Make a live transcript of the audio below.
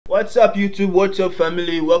What's up YouTube, what's up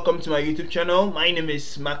family, welcome to my YouTube channel. My name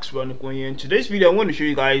is Maxwell Anaekwuonye. In today's video I'm going to show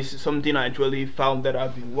you guys something I actually found that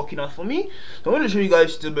I've been working out for me. So I'm going to show you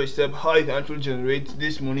guys step by step how you can actually generate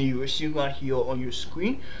this money you will see right here on your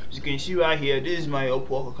screen. As you can see right here, this is my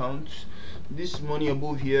Upwork account. This money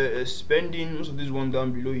above here is spending. Most of this one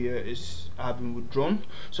down below here is have been withdrawn.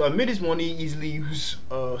 So I made this money easily use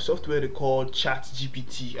software they call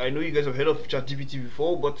ChatGPT. I know you guys have heard of ChatGPT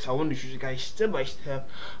before, but I want to show you guys step by step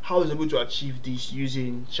how I was able to achieve this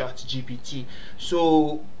using ChatGPT.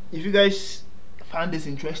 So if you guys found this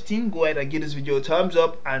interesting, go ahead and give this video a thumbs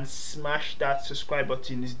up and smash that subscribe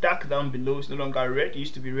button. It's dark down below, it's no longer red. It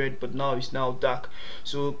used to be red, but now it's now dark.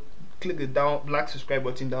 So click the black subscribe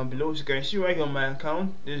button down below. So you can see right here on my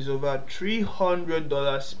account there's over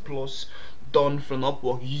 $300 plus done from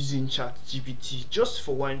Upwork using ChatGPT just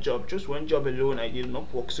for one job alone. I did on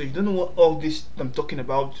Upwork. So if you don't know what all this I'm talking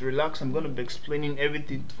about, relax, I'm going to be explaining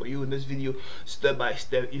everything for you in this video step by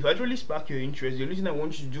step. If I really spark your interest, the only thing I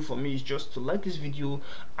want you to do for me is just to like this video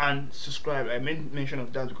and subscribe. I made mention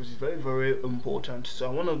of that because it's very important. So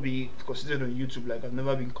I want to be consistent on YouTube like I've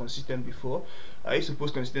never been consistent before. I used to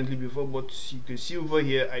post consistently before, but you can see over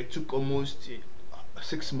here I took almost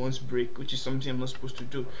 6 months break, which is something I'm not supposed to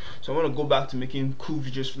do. So I want to go back to making cool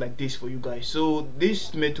videos like this for you guys. So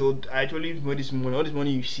this method, I actually made this money, all this money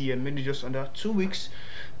you see, and made it just under 2 weeks.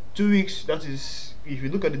 2 weeks, that is, if you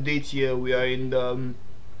look at the date here, we are in the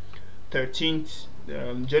 13th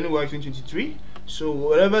January 2023. So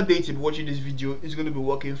whatever date you're watching this video is going to be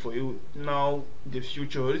working for you now. The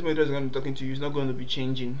future, this method is going to be talking to you, it's not going to be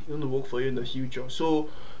changing, it's going to work for you in the future. So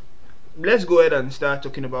let's go ahead and start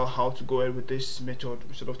talking about how to go ahead with this method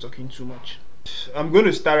instead of talking too much. I'm going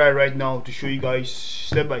to start right now to show you guys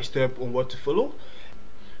step by step on what to follow.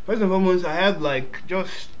 First and foremost, I have like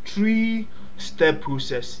just 3-step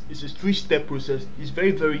process. It's a 3-step process. It's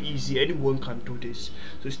very easy, anyone can do this.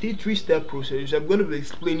 So it's a 3-step process. I'm going to be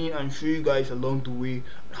explaining and show you guys along the way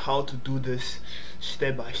how to do this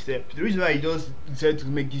step by step. The reason why I just decided to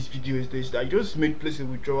make this video is this: I just made place a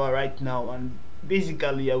withdrawal right now, and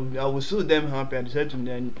basically I was so damn happy. I decided to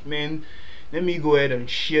then, man, let me go ahead and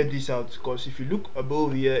share this out, because if you look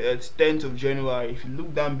above here, it's 10th of January. If you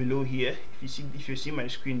look down below here, if you see my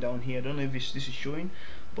screen down here, I don't know if this is showing,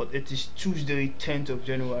 but it is Tuesday 10th of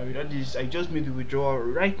January. That is, I just made the withdrawal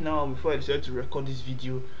right now before I decided to record this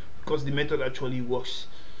video, because the method actually works.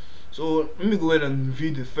 So let me go ahead and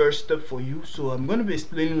review the first step for you. So I'm going to be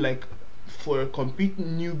explaining, like, for a complete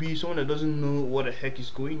newbie, someone that doesn't know what the heck is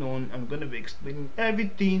going on, I'm going to be explaining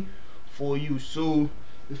everything for you. So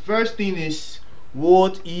the first thing is,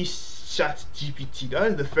 what is ChatGPT?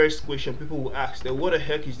 That is the first question people will ask. That what the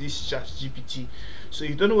heck is this ChatGPT? So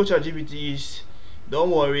if you don't know what ChatGPT is,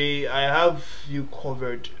 don't worry, I have you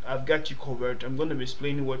covered. I've got you covered. I'm going to be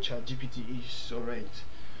explaining what ChatGPT is. Alright.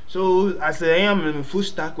 So as I am a full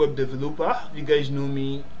stack web developer, you guys know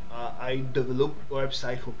me. I develop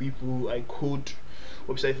website for people, I code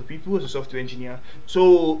website for people as a software engineer.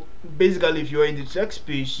 So basically, if you're in the tech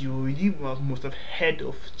space, you really must have heard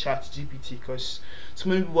of ChatGPT, because so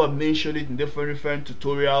many people have mentioned it in different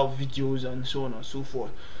tutorial videos and so on and so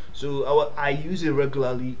forth. So I use it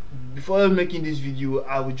regularly. Before making this video,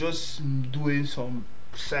 I was just doing some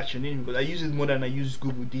searching in, because I use it more than I use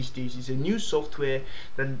Google these days. It's a new software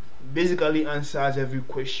that basically answers every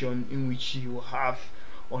question in which you have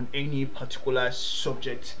on any particular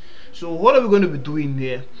subject. So what are we going to be doing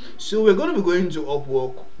here? So we're going to be going to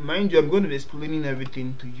Upwork. Mind you, I'm going to be explaining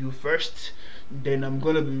everything to you first, then I'm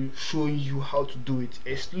going to be showing you how to do it.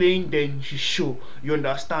 Explain, then you show. You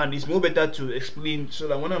understand. It's more better to explain, so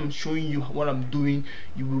that when I'm showing you what I'm doing,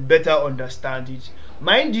 you will better understand it.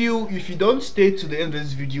 Mind you, if you don't stay to the end of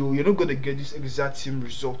this video, you're not going to get this exact same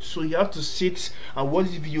result. So you have to sit and watch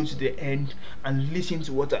this video to the end and listen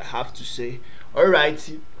to what I have to say.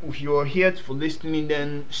 Alright, if you're here for listening,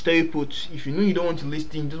 then stay put. If you know you don't want to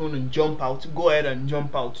listen, just want to jump out, go ahead and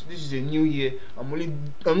jump out. This is a new year. I'm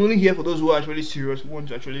only here for those who are actually serious, who want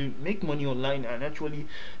to actually make money online and actually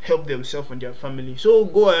help themselves and their family. So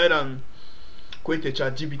go ahead and create a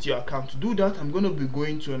ChatGPT account. To do that, I'm going to be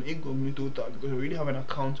going to an incognito tab, because I already have an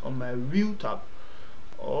account on my real tab.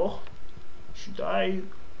 Or should I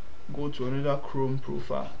go to another Chrome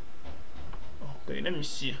profile? Okay, let me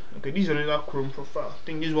see. Okay, this is another Chrome profile. I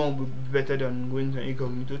think this one will be better than going to an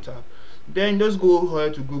incognito tab. Then just go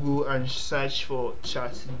ahead to Google and search for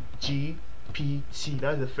ChatGPT.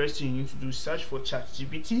 That's the first thing you need to do, search for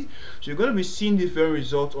ChatGPT. So you're going to be seeing different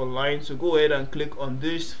results online. So go ahead and click on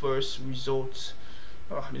this first result.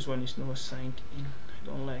 Oh, this one is not signed in. I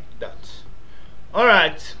don't like that.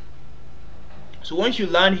 Alright. So once you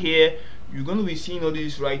land here, you're going to be seeing all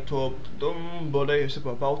these right up. Don't bother yourself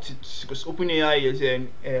about it, because OpenAI is an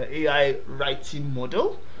AI writing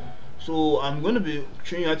model. So I'm going to be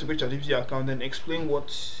showing you how to create a ChatGPT account and explain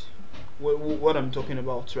what I'm talking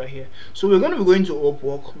about right here. So we're going to be going to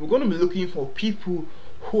Upwork. We're going to be looking for people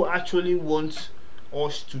who actually want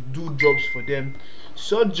us to do jobs for them.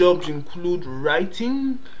 Such jobs include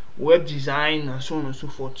writing, web design, and so on and so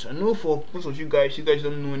forth. I know for most of you guys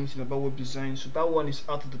don't know anything about web design, so that one is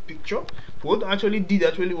out of the picture. But what actually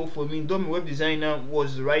work for me, done web designer,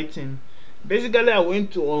 was writing. Basically, I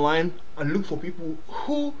went to online and looked for people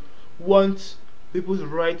who want people to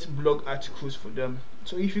write blog articles for them.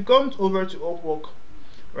 So if you come over to Upwork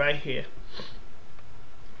right here,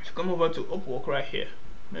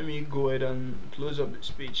 let me go ahead and close up this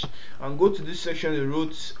page and go to this section, the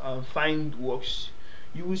roads and find works.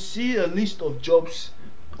 You will see a list of jobs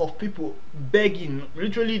of people begging. They're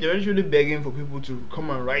literally begging for people to come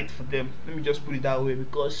and write for them. Let me just put it that way,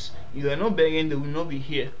 because if they're not begging, they will not be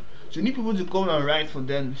here. So you need people to come and write for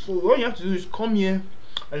them. So what you have to do is come here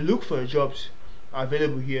and look for jobs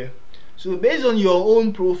available here. So based on your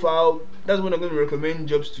own profile, that's when I'm going to recommend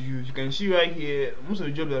jobs to you. You can see right here, most of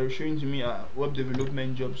the jobs that are showing to me are web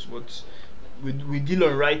development jobs, but we deal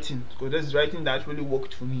on writing, because that's writing that actually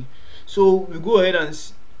worked for me. So we go ahead and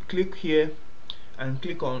click here and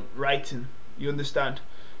click on writing. You understand?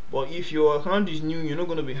 But if your account is new, you're not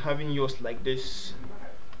going to be having yours like this.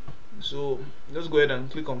 So let's go ahead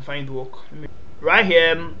and click on find work. Right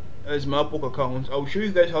here is my Upwork account. I will show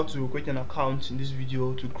you guys how to create an account in this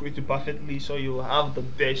video, to create it perfectly so you will have the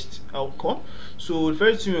best outcome. So the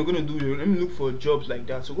first thing we're going to do, let me look for jobs like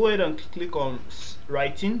that. So go ahead and click on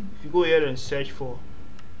writing. If you go ahead and search for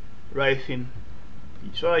writing,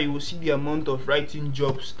 so you will see the amount of writing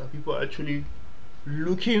jobs that people are actually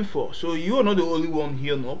looking for. So you are not the only one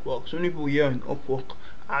here on Upwork. So many people here on Upwork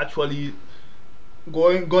are actually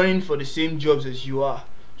going for the same jobs as you are.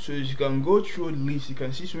 So as you can go through the list, you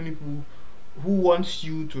can see so many people who wants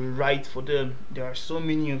you to write for them. There are so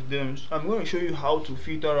many of them. So I'm going to show you how to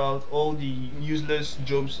filter out all the useless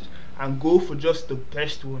jobs and go for just the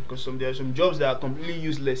best one, because there are some jobs that are completely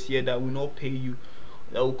useless here that will not pay you,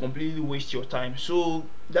 that will completely waste your time. So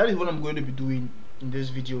that is what I'm going to be doing in this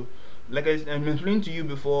video. Like I explained to you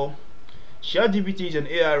before, ChatGPT is an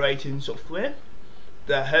AI writing software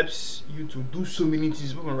that helps you to do so many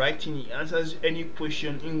things. When writing, it answers any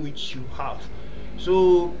question in which you have.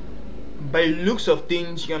 So by looks of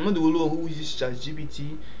things, you are not the only one who uses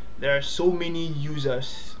ChatGPT. There are so many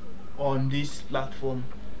users on this platform.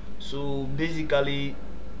 So basically,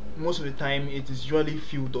 most of the time it is usually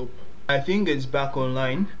filled up. I think it's back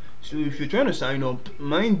online. So if you're trying to sign up,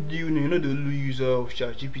 mind you, you're not the only user of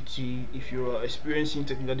ChatGPT. If you're experiencing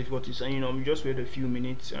technical difficulties signing up, just wait a few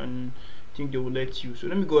minutes and I think they will let you. So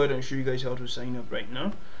let me go ahead and show you guys how to sign up right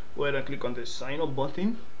now. Go ahead and click on the sign up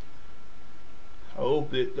button. I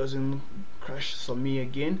hope it doesn't crash on me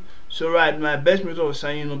again. So right, my best method of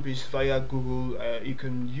signing up is via Google. You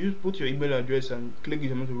can put your email address and click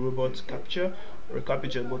the robot capture or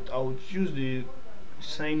capture, but I'll choose the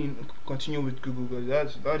sign in, continue with Google,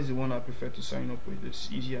 because that is the one I prefer to sign up with. It's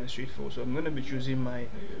easy and straightforward. So I'm going to be choosing my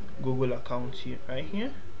Google account here, right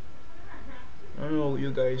here. I don't know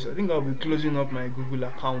you guys, I think I'll be closing up my Google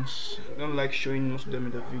accounts. I don't like showing most of them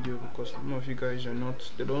in the video because some of you guys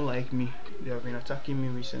they don't like me. They have been attacking me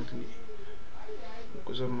recently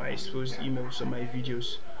because of my exposed emails on my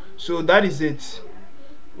videos. So that is it.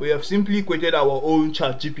 We have simply created our own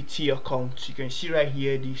ChatGPT account. You can see right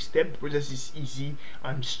here the process is easy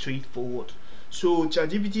and straightforward. So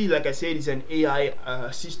ChatGPT, like I said, is an AI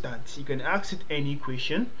assistant. You can ask it any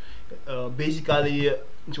question. Basically,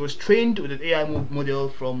 it was trained with an AI model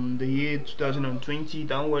from the year 2020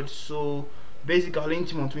 downwards. So basically,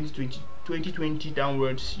 anything from 2020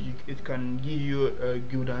 downwards, it can give you a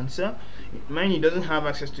good answer. Mine, it doesn't have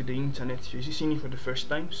access to the internet. You're seeing it for the first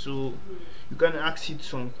time, so you can ask it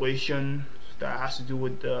some question that has to do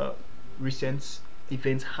with the recent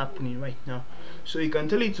events happening right now. So you can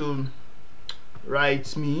tell it to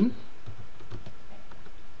write me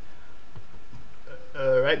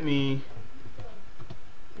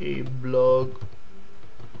a blog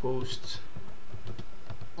post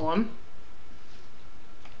on,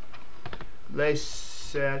 let's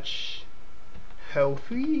search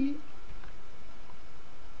healthy,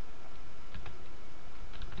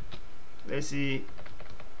 let's see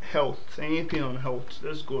health, anything on health.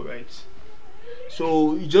 Let's go. Right,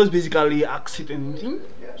 so you just basically ask it anything.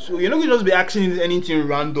 So you're not going to just be asking it anything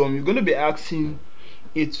random. You're going to be asking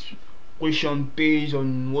it question based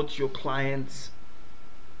on what your client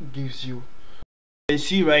gives you. You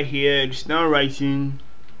see right here, it's now writing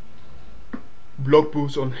blog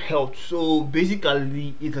posts on health. So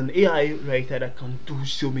basically it's an AI writer that can do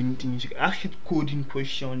so many things. You can ask it coding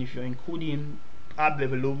question if you're in coding, app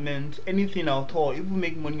development, anything at all, even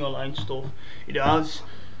make money online stuff. It has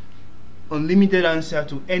unlimited answer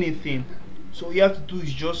to anything. So all you have to do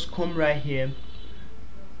is just come right here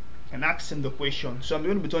and ask him the question. So I'm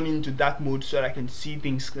going to be turning into dark mode so that I can see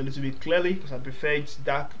things a little bit clearly, because I prefer it's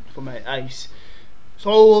dark for my eyes.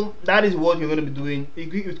 So that is what you're going to be doing.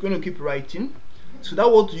 It's going to keep writing. So that's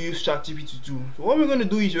what you use ChatGPT to do. So what we're going to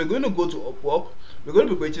do is we're going to go to Upwork. We're going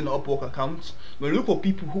to be creating an Upwork account. We're going to look for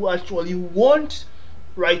people who actually want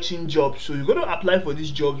writing jobs. So you're going to apply for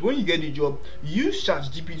these jobs. When you get the job, use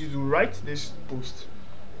ChatGPT to write this post.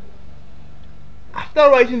 After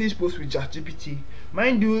writing this post with ChatGPT,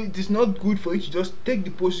 mind you, it is not good for you to just take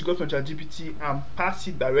the post you got from ChatGPT and pass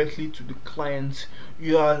it directly to the client.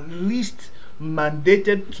 You are at least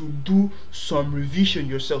mandated to do some revision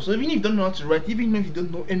yourself. So even if you don't know how to write, even if you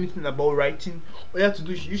don't know anything about writing, all you have to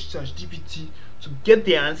do is use ChatGPT to get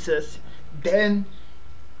the answers, then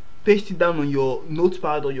paste it down on your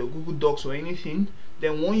notepad or your Google Docs or anything.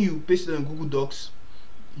 Then when you paste it on Google Docs,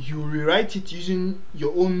 you rewrite it using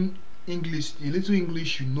your own English, the little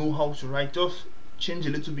English you know how to write. Just change a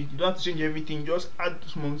little bit. You don't have to change everything, just add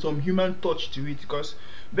some human touch to it, because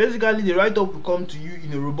basically the write-up will come to you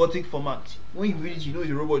in a robotic format. When you read it, you know it's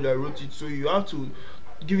a robot that wrote it, so you have to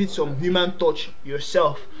give it some human touch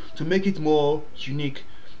yourself to make it more unique.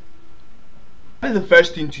 That's the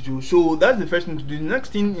first thing to do. So that's the first thing to do. The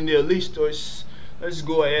next thing in the list is, let's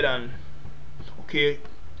go ahead and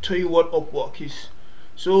tell you what Upwork is.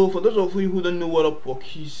 So for those of you who don't know what Upwork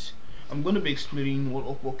is, I'm going to be explaining what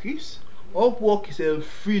Upwork is. Upwork is a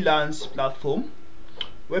freelance platform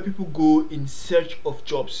where people go in search of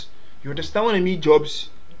jobs. You understand what I mean? Jobs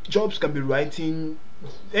can be writing,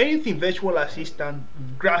 anything, virtual assistant,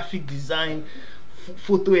 graphic design,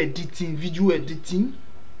 photo editing, video editing,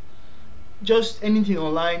 just anything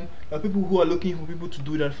online. There are people who are looking for people to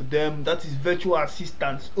do that for them. That is virtual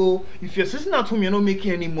assistants. Oh, if you're sitting at home, you're not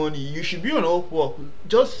making any money, you should be on Upwork,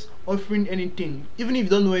 just offering anything. Even if you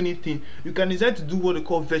don't know anything, you can decide to do what they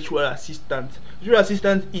call virtual assistant. Virtual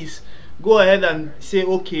assistant is go ahead and say,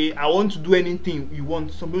 okay, I want to do anything you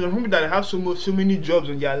want. Some people that have so many jobs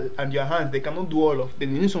on their hands, they cannot do all of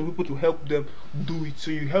them. They need some people to help them do it.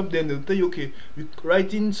 So you help them. They'll tell you, okay, you're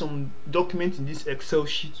writing some documents in this Excel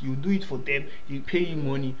sheet, you do it for them, you pay you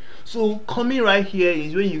money. So coming right here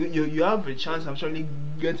is when you have a chance of actually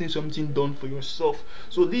getting something done for yourself.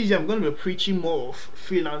 So this year I'm going to be preaching more of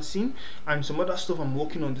freelancing and some other stuff I'm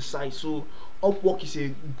working on the side. So Upwork is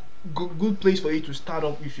a good place for you to start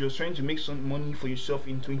up if you're trying to make some money for yourself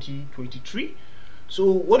in 2023.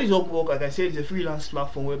 So what is Upwork? Like I said, it's a freelance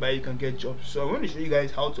platform whereby you can get jobs. So I'm going to show you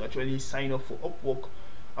guys how to actually sign up for Upwork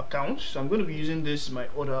account. So I'm going to be using my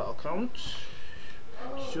other account.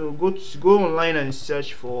 So go online and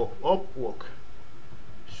search for Upwork.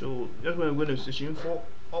 So that's what I'm going to be searching for,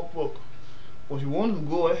 Upwork. But you want to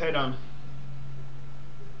go ahead and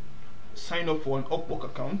sign up for an Upwork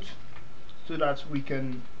account so that we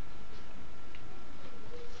can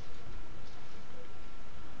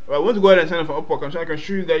I want to go ahead and sign up for Upwork, so I can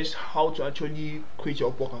show you guys how to actually create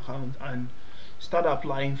your Upwork account and start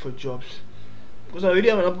applying for jobs. Because I already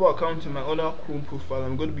have an Upwork account in my other Chrome profile,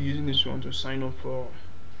 I'm going to be using this one to sign up for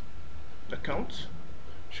the account.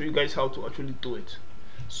 Show you guys how to actually do it.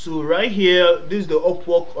 So right here, this is the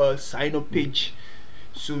Upwork sign up page.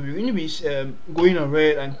 So we're going to be going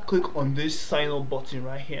ahead and click on this sign up button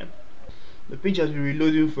right here. The page has been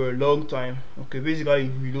reloading for a long time. Okay, basically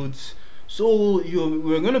it reloads. So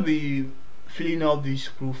we're going to be filling out this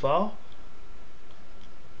profile.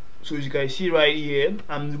 So as you guys see right here,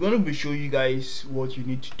 I'm going to be showing you guys what you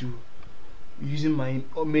need to do using my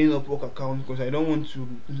main Upwork account, because I don't want to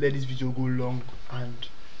let this video go long and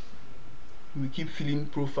we keep filling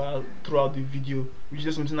profile throughout the video, which is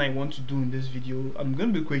just something I want to do in this video. I'm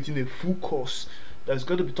going to be creating a full course that's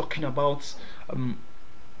going to be talking about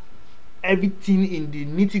everything in the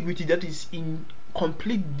nitty-gritty, that is in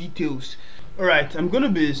complete details. Alright, I'm going to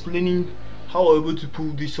be explaining how I'm able to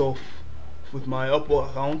pull this off with my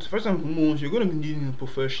Upwork account. First and foremost, you're going to be needing a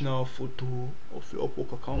professional photo of your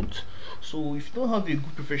Upwork account. So if you don't have a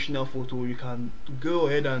good professional photo, you can go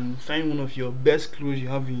ahead and find one of your best clothes you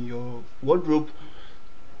have in your wardrobe,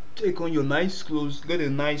 take on your nice clothes, get a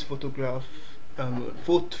nice photograph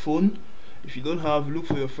phone. If you don't have, look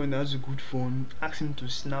for your friend that has a good phone, ask him to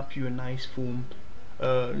snap you a nice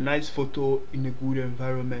nice photo in a good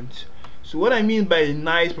environment. So what I mean by a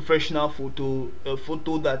nice professional photo, a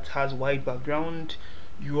photo that has white background,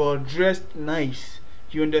 you are dressed nice,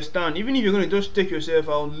 You understand? Even if you're gonna just take yourself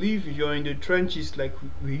out, leave if you're in the trenches like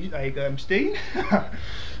I'm staying.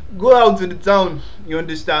 Go out to the town. You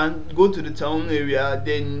understand? Go to the town area,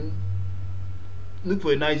 then look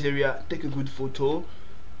for a nice area, take a good photo.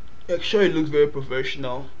 Make sure it looks very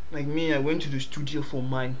professional. Like me, I went to the studio for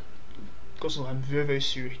mine because I'm very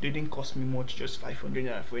serious. It didn't cost me much, just 500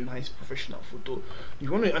 naira for a nice professional photo. If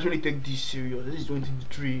you want to actually take this serious, this is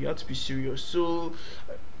 2023, you have to be serious. So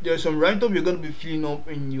there's some write-up you're going to be filling up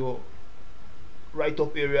in your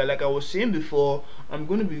write-up area. Like I was saying before, I'm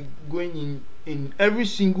going to be going in every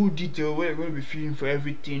single detail where you're going to be filling for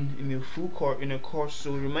everything in a full course, in a course.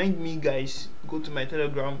 So remind me, guys, go to my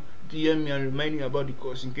Telegram, DM me and remind me about the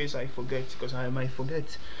course in case I forget, because I might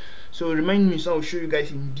forget. So remind me, so I'll show you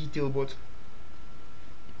guys in detail. But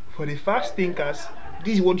for the fast thinkers,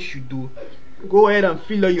 this is what you should do. Go ahead and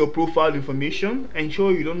fill out your profile information,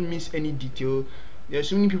 ensure you don't miss any detail. There's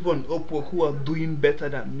so many people on Upwork who are doing better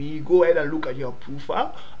than me. Go ahead and look at your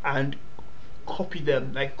profile and copy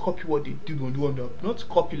them, like copy what they did on the not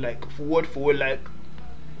copy like for word like,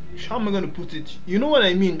 how am I going to put it, you know what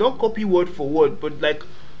I mean? Don't copy word for word, but like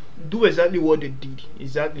do exactly what they did.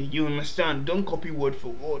 Exactly, you understand? Don't copy word for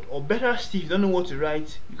word. Or better still, if you don't know what to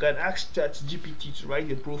write, you can ask ChatGPT to write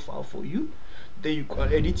the profile for you, then you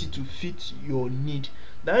can edit it to fit your need.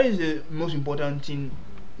 That is the most important thing.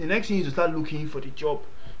 The next thing is to start looking for the job.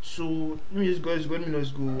 So let me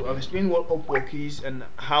just go. I've explained what Upwork is and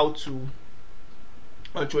how to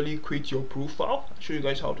actually create your profile. I'll show you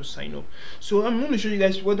guys how to sign up. So I'm going to show you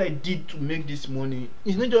guys what I did to make this money.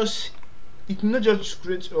 It's not just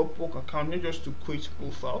create a Upwork account, not just to create a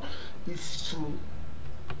profile. It's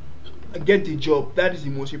to get the job. That is the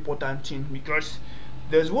most important thing, because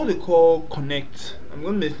there's what they call connect. I'm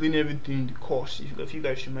going to explain everything in the course if you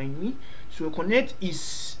guys remind me. So connect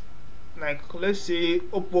is like, let's say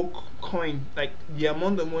Upwork coin, like the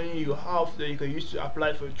amount of money you have that you can use to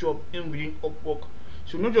apply for a job in within Upwork.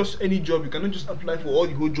 So not just any job, you cannot just apply for all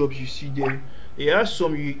the whole jobs you see there. There are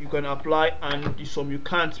some you can apply and some you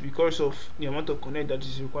can't because of the amount of connect that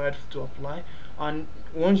is required to apply. And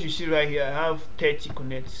once you see right here, I have 30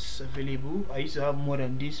 connects available. I used to have more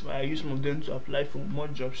than this, but I use some of them to apply for more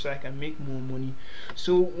jobs so I can make more money.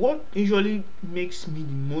 So what usually makes me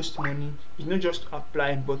the most money is not just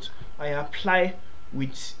applying, but I apply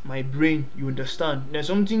with my brain. You understand? There's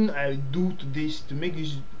something I do to this to make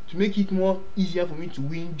it more easier for me to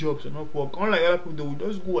win jobs on Upwork. Unlike other people, they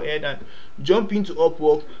will just go ahead and jump into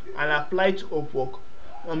Upwork and apply to Upwork.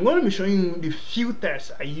 I'm going to be showing you the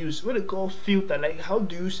filters I use. What they call filter, like how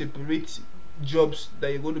do you separate jobs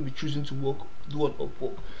that you're going to be choosing to do on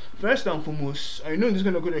Upwork. First and foremost, I know this is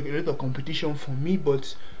going to go like a lot of competition for me,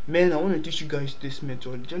 but man, I want to teach you guys this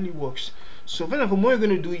method. It generally works. So first and foremost, what you're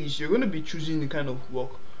going to do is you're going to be choosing the kind of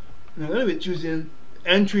work. You're going to be choosing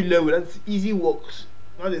entry level. That's easy works.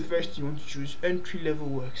 Not the first you want to choose. Entry level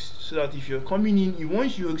works, so that if you're coming in,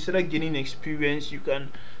 once you start getting experience, you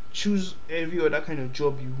can choose every other kind of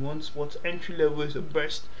job you want, but entry level is the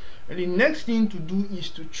best. And the next thing to do is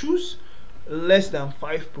to choose less than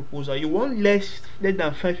 5 proposals. You want less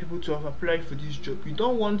than 5 people to have applied for this job. You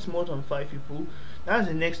don't want more than 5 people. That's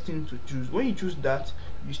the next thing to choose. When you choose that,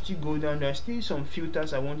 you still go down. There are still some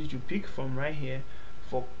filters I want you to pick from right here.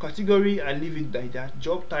 For category, I leave it like that.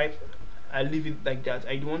 Job type, I leave it like that.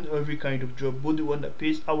 I want every kind of job, both the one that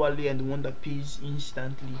pays hourly and the one that pays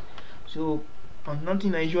instantly. So another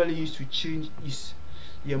thing I usually use to change is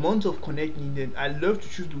the amount of connect needed. I love to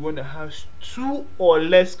choose the one that has 2 or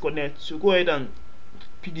less connect. So go ahead and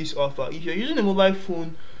pick this offer. If you're using a mobile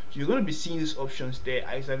phone, you're going to be seeing these options there.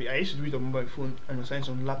 I used to do it on mobile phone and assign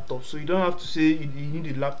some laptop, so you don't have to say you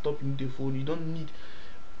need a laptop, you need a phone. You don't need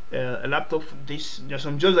a laptop for this. There's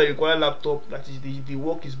some jobs that require laptop, that is the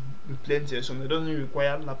work is plenty. Some that doesn't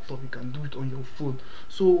require laptop, you can do it on your phone.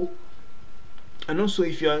 So, and also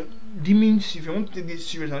if you want to take this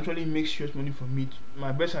serious and actually make serious money from it,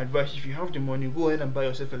 my best advice, if you have the money, go ahead and buy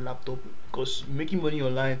yourself a laptop, because you're making money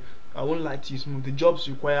online. I won't lie to you, some of the jobs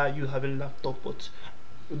require you having a laptop, but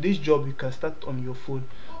with this job you can start on your phone.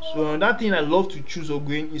 So another thing I love to choose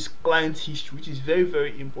again is client history, which is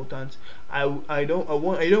very important. I don't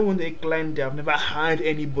want a client that I've never hired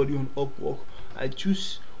anybody on Upwork. I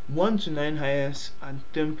choose 1 to 9 hires and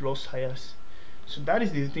 10 plus hires. So that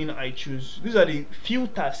is the thing I choose. These are the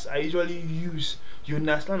filters I usually use. You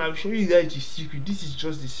understand? I'll show you guys the secret. This is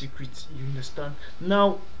just the secret. You understand?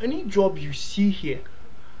 Now, any job you see here,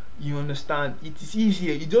 you understand, it is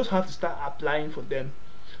easier. You just have to start applying for them.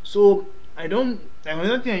 So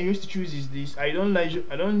another thing I used to choose is this.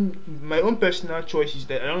 My own personal choice is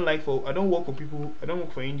that I don't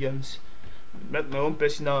work for Indians. my own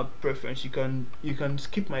personal preference. You can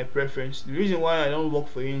skip my preference. The reason why I don't work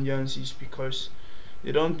for Indians is because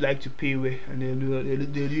they don't like to pay well,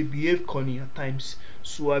 and they behave corny at times.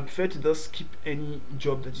 So I prefer to just skip any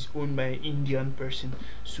job that is owned by an Indian person.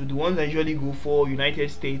 So the ones I usually go for: United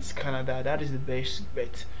States, Canada. That is the best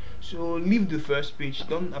bet. So leave the first page.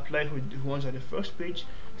 Don't apply for the ones on the first page.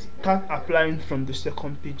 Start applying from the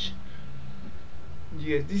second page.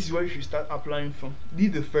 Yes, this is where you should start applying from.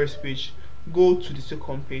 Leave the first page, go to the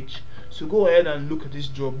second page. So go ahead and look at this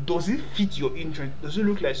job. Does it fit your interest? Does it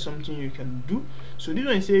look like something you can do? So this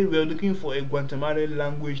one say we're looking for a Guatemalan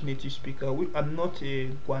language native speaker. I'm not a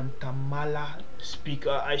Guatemala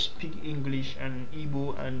speaker. I speak English and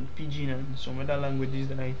Igbo and Pidgin and some other languages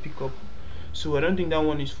that I pick up. So I don't think that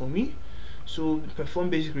one is for me. So perform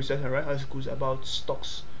basic research and write articles about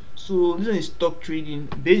stocks. So this is stock trading.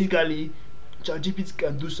 Basically, ChatGPT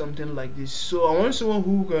can do something like this. So I want someone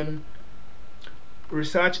who can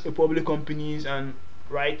research a public companies and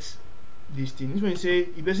write these things. When you say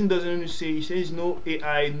the person doesn't say, he says no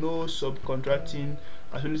AI, no subcontracting,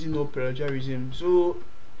 absolutely no plagiarism. So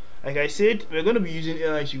like I said, we're going to be using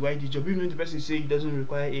AI to write the job. Even if the person say he doesn't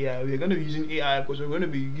require AI, we're going to be using AI because we're going to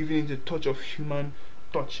be giving it a touch of human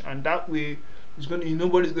touch, and that way it's going to,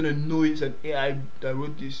 nobody's going to know it's an AI that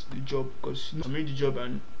wrote the job, because you made the job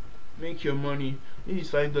and make your money. This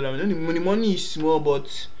is $5. The money is small,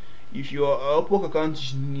 but if your Upwork account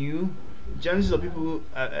is new, chances of people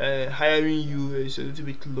hiring you is a little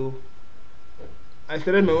bit low. I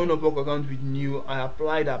started my own Upwork account with new. I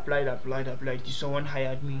applied till someone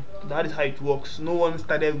hired me. That is how it works. No one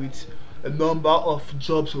started with a number of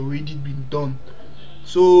jobs already been done.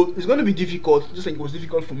 So it's going to be difficult, just like it was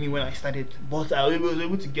difficult for me when I started, but I was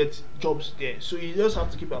able to get jobs there. So you just have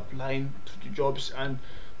to keep applying to the jobs, and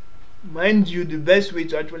mind you, the best way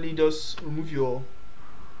to actually just remove your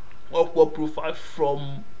Upwork profile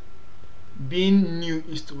from being new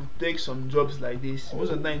is to take some jobs like this.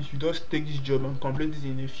 Most of the times you just take this job and complete it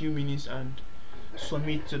in a few minutes and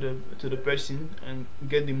submit to the person and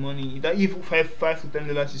get the money. That if $5 to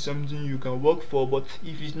 $10 is something you can work for, but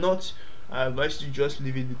if it's not, I advise you just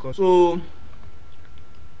leave it. Because so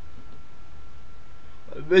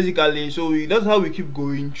basically, so that's how we keep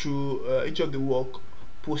going through each of the work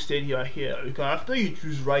posted here. You can, after you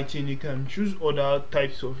choose writing, you can choose other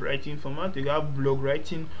types of writing format. You have blog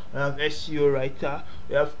writing, you have SEO writer,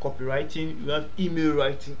 you have copywriting, you have email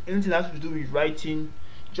writing. Anything that has to do with writing,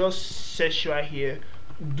 just search right here.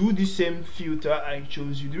 Do the same filter I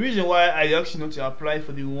chose you. The reason why I asked you not to apply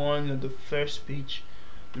for the one on the first page,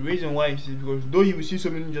 the reason why is because though you will see so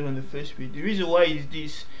many jobs on the first page, the reason why is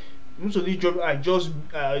this: most of these jobs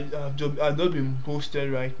have not been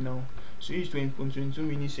posted right now. So it's 22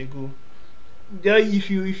 minutes ago. There, if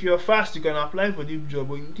you're fast, you can apply for this job.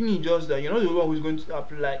 But the thing is just that you're not the one who's going to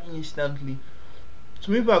apply instantly.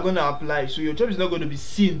 So people are going to apply. So your job is not going to be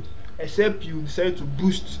seen except you decide to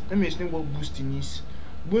boost. Let me explain what boosting is.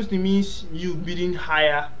 Boosting means you bidding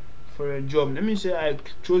higher for a job. Let me say I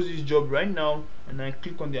chose this job right now and I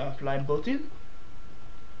click on the apply button.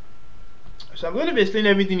 So I'm going to be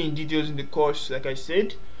explaining everything in details in the course, like I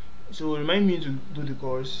said. So remind me to do the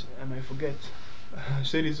course. I might forget. I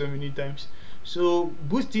said it so many times. So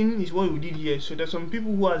boosting is what we did here. So there's some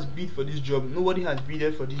people who has bid for this job. Nobody has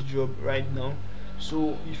bidded for this job right now.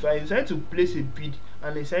 So if I decide to place a bid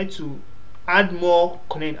and decide to add more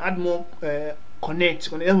connect, connect,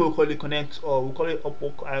 we'll call it connect, or we'll call it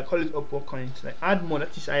Upwork. I call it Upwork connect. Like add more.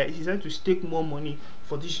 That is, I decide to stake more money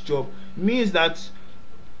for this job. It means that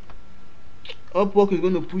Upwork is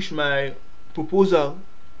going to push my proposal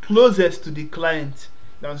closest to the client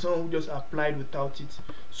than someone who just applied without it.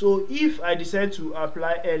 So if I decide to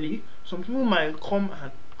apply early, some people might come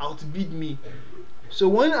and outbid me. So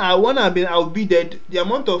when I have been outbidded, the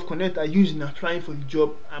amount of connect I use in applying for the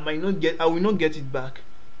job, I will not get it back.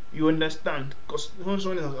 You understand? Because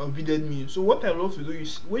someone has outbidded me. So what I love to do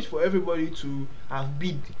is wait for everybody to have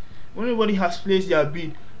bid. When everybody has placed their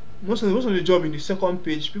bid, most of the job in the second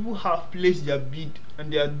page, people have placed their bid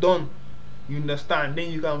and they are done. You understand?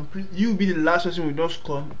 Then you be the last person who just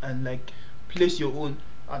come and like place your own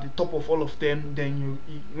at the top of all of them. Then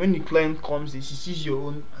when the client comes, he sees your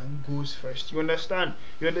own and goes first. You understand?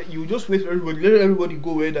 You just wait for everybody, let everybody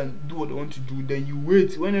go ahead and do what they want to do. Then you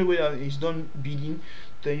wait when everybody is done bidding,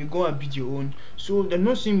 then you go and bid your own. So they're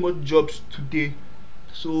not seeing much jobs today.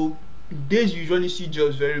 So days you usually see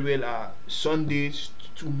jobs very well are Sundays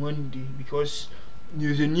to Monday, because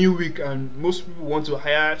there's a new week and most people want to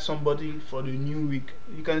hire somebody for the new week.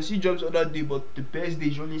 You can see jobs other day, but the best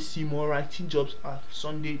days you only see more writing jobs are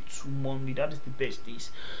Sunday to Monday. That is the best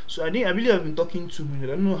days. So I really have been talking too much. I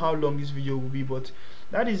don't know how long this video will be, but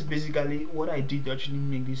that is basically what I did to actually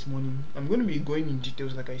make this money. I'm going to be going in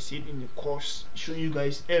details, like I said, in the course, showing you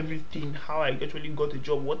guys everything, how I actually got a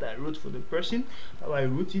job, what I wrote for the person, how I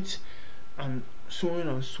wrote it, and so on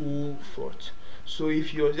and so forth. So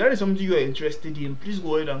if that is something you are interested in, please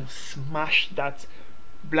go ahead and smash that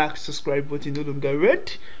black subscribe button, no longer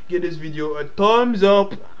red. Give this video a thumbs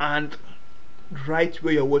up and write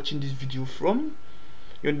where you're watching this video from.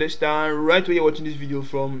 You understand? Write where you're watching this video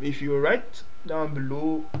from. If you write down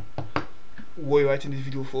below where you're writing this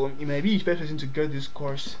video from, it might be the first person to get this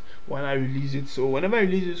course when I release it. So whenever I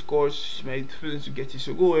release this course, you might be the first person to get it.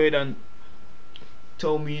 So go ahead and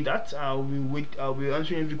tell me that. I'll be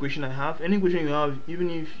answering every question I have. Any question you have, even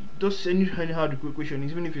if just anyhow the question,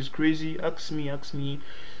 even if it's crazy, ask me.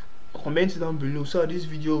 Comment down below so this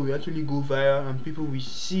video will actually go viral and people will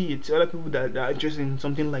see it. Other people that are interested in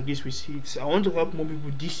something like this will see it. I want to help more people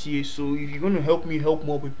this year, so if you're going to help me help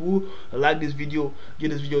more people, like this video,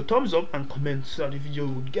 give this video a thumbs up and comment so that the video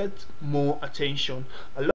will get more attention.